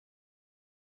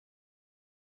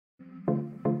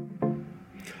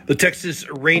The Texas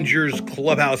Rangers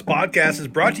Clubhouse podcast is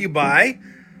brought to you by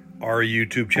our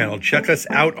YouTube channel. Check us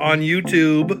out on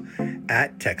YouTube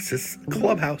at Texas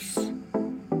Clubhouse.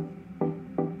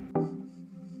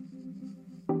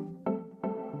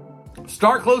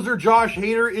 Star closer Josh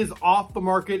Hader is off the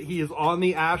market. He is on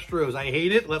the Astros. I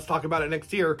hate it. Let's talk about it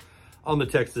next here on the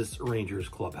Texas Rangers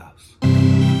Clubhouse. Hey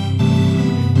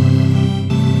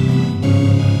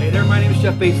there, my name is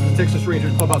Jeff Bates of the Texas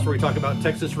Rangers Clubhouse, where we talk about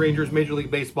Texas Rangers, Major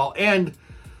League Baseball, and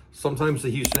sometimes the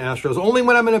Houston Astros. Only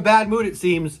when I'm in a bad mood, it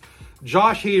seems.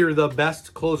 Josh Hader, the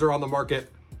best closer on the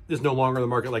market, is no longer on the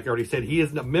market, like I already said. He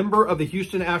is a member of the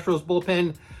Houston Astros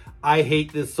bullpen. I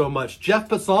hate this so much. Jeff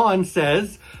Passan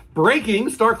says,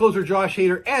 breaking, star closer Josh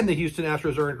Hader and the Houston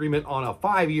Astros are in agreement on a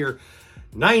 5-year,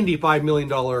 $95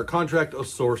 million contract, a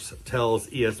source tells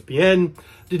ESPN.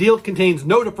 The deal contains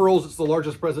no deferrals. It's the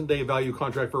largest present-day value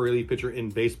contract for a relief pitcher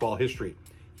in baseball history.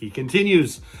 He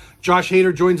continues. Josh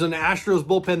Hader joins an Astros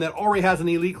bullpen that already has an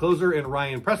elite closer in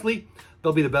Ryan Presley.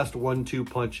 They'll be the best 1-2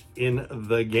 punch in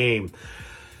the game.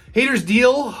 Hader's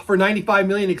deal for $95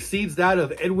 million exceeds that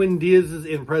of Edwin Diaz's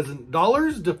in present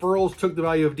dollars. Deferrals took the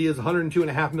value of Diaz's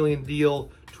 $102.5 million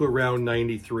deal to around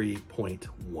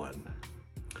 $93.1.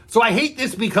 So I hate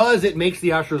this because it makes the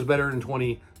Astros better in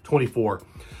 2024.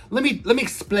 Let me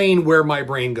explain where my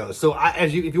brain goes. So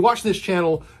if you watch this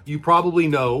channel, you probably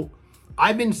know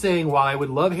I've been saying while I would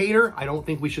love Hader, I don't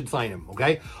think we should sign him,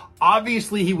 okay?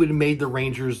 Obviously, he would have made the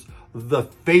Rangers the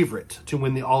favorite to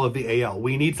win all of the AL.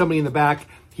 We need somebody in the back.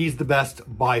 He's the best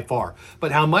by far.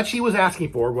 But how much he was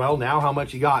asking for, well, now how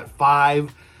much he got?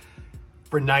 5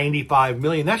 for $95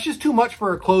 million. That's just too much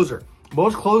for a closer.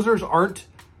 Most closers aren't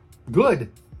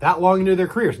good that long into their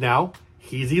careers. Now,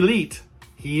 he's elite.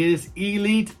 He is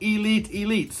elite, elite,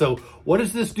 elite. So what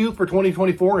does this do for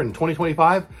 2024 and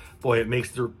 2025? Boy, it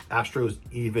makes the Astros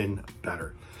even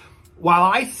better. While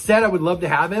I said I would love to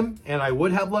have him, and I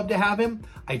would have loved to have him,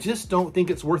 I just don't think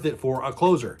it's worth it for a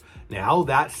closer. Now,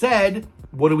 that said,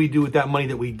 what do we do with that money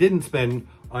that we didn't spend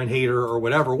on Hader or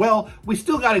whatever? Well, we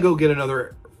still got to go get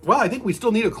another. Well, I think we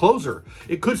still need a closer.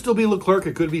 It could still be Leclerc.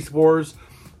 It could be Spores.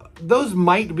 Those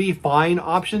might be fine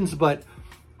options, but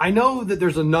I know that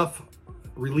there's enough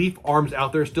relief arms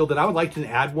out there still that I would like to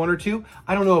add one or two.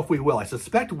 I don't know if we will. I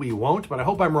suspect we won't, but I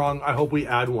hope I'm wrong. I hope we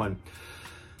add one.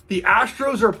 The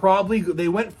Astros are probably, they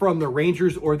went from the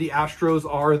Rangers or the Astros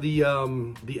are the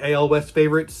AL West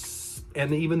favorites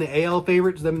and even the AL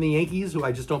favorites, them and the Yankees, who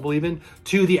I just don't believe in,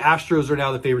 to the Astros are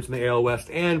now the favorites in the AL West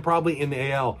and probably in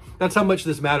the AL. That's how much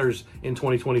this matters in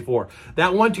 2024.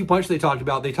 That 1-2 punch they talked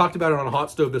about it on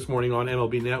Hot Stove this morning on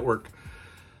MLB Network.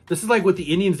 This is like what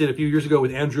the Indians did a few years ago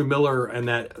with Andrew Miller and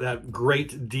that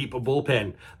great deep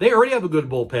bullpen. They already have a good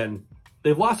bullpen.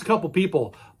 They've lost a couple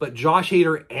people, but Josh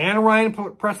Hader and Ryan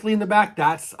Presley in the back,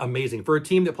 that's amazing. For a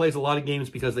team that plays a lot of games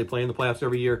because they play in the playoffs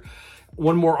every year,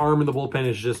 one more arm in the bullpen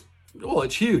is just, well,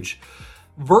 it's huge.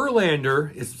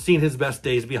 Verlander is seeing his best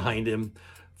days behind him.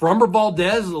 Framber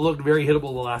Valdez looked very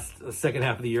hittable the last second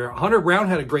half of the year. Hunter Brown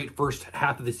had a great first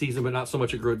half of the season, but not so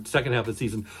much a good second half of the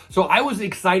season. So I was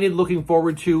excited, looking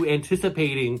forward to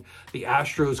anticipating the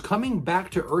Astros coming back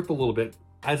to earth a little bit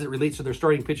as it relates to their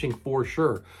starting pitching for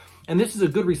sure. And this is a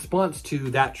good response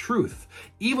to that truth.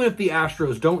 Even if the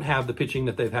Astros don't have the pitching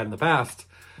that they've had in the past,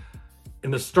 in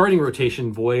the starting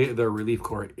rotation, boy, their relief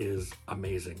corps is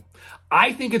amazing.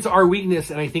 I think it's our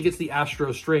weakness, and I think it's the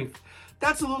Astros' strength.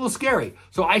 That's a little scary.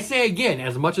 So I say again,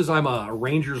 as much as I'm a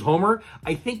Rangers homer,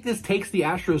 I think this takes the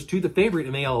Astros to the favorite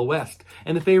in the AL West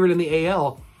and the favorite in the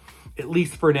AL, at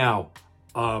least for now.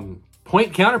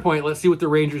 Point counterpoint, let's see what the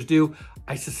Rangers do.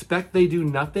 I suspect they do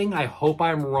nothing. I hope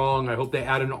I'm wrong. I hope they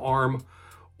add an arm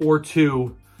or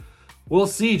two. We'll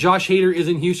see. Josh Hader is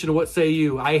in Houston. What say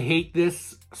you? I hate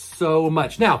this so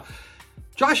much. Now,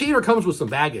 Josh Hader comes with some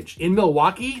baggage. In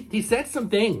Milwaukee, he said some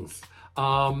things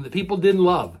that people didn't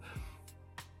love.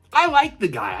 I like the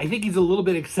guy. I think he's a little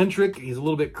bit eccentric. He's a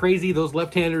little bit crazy. Those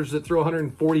left-handers that throw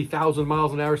 140,000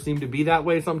 miles an hour seem to be that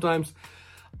way sometimes.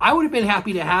 I would have been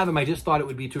happy to have him. I just thought it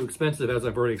would be too expensive, as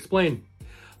I've already explained.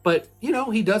 But, you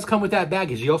know, he does come with that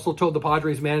baggage. He also told the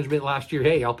Padres management last year,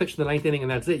 hey, I'll pitch the 9th inning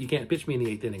and that's it. You can't pitch me in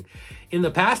the 8th inning. In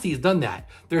the past, he's done that.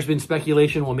 There's been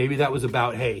speculation, well, maybe that was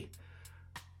about, hey,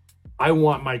 I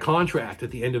want my contract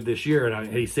at the end of this year,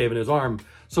 and he's saving his arm.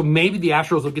 So maybe the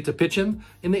Astros will get to pitch him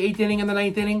in the 8th inning and the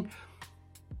 9th inning.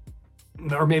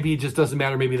 Or maybe it just doesn't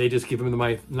matter. Maybe they just give him the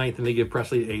 9th and they give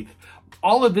Presley the 8th.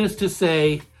 All of this to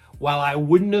say, while I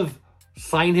wouldn't have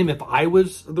signed him if I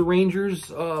was the Rangers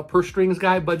purse strings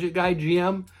guy, budget guy,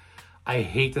 GM, I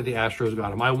hate that the Astros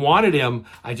got him. I wanted him.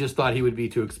 I just thought he would be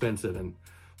too expensive. And,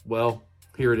 well,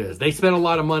 here it is. They spent a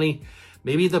lot of money.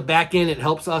 Maybe the back end, it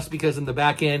helps us because in the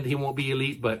back end, he won't be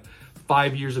elite, but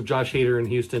 5 years of Josh Hader in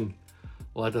Houston,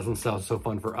 well, that doesn't sound so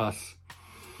fun for us.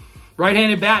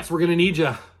 Right-handed bats, we're going to need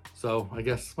you. So I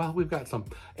guess, well, we've got some.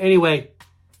 Anyway,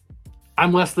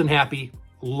 I'm less than happy.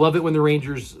 Love it when the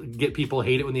Rangers get people.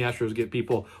 Hate it when the Astros get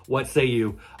people. What say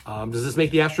you? Does this make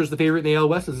the Astros the favorite in the AL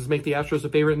West? Does this make the Astros the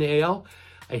favorite in the AL?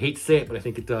 I hate to say it, but I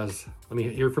think it does. Let me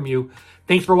hear from you.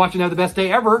 Thanks for watching. Have the best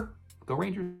day ever. Go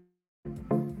Rangers.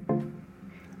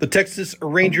 The Texas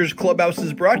Rangers Clubhouse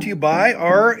is brought to you by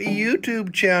our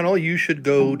YouTube channel. You should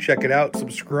go check it out.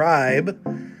 Subscribe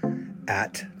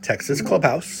at Texas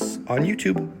Clubhouse on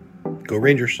YouTube. Go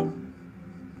Rangers.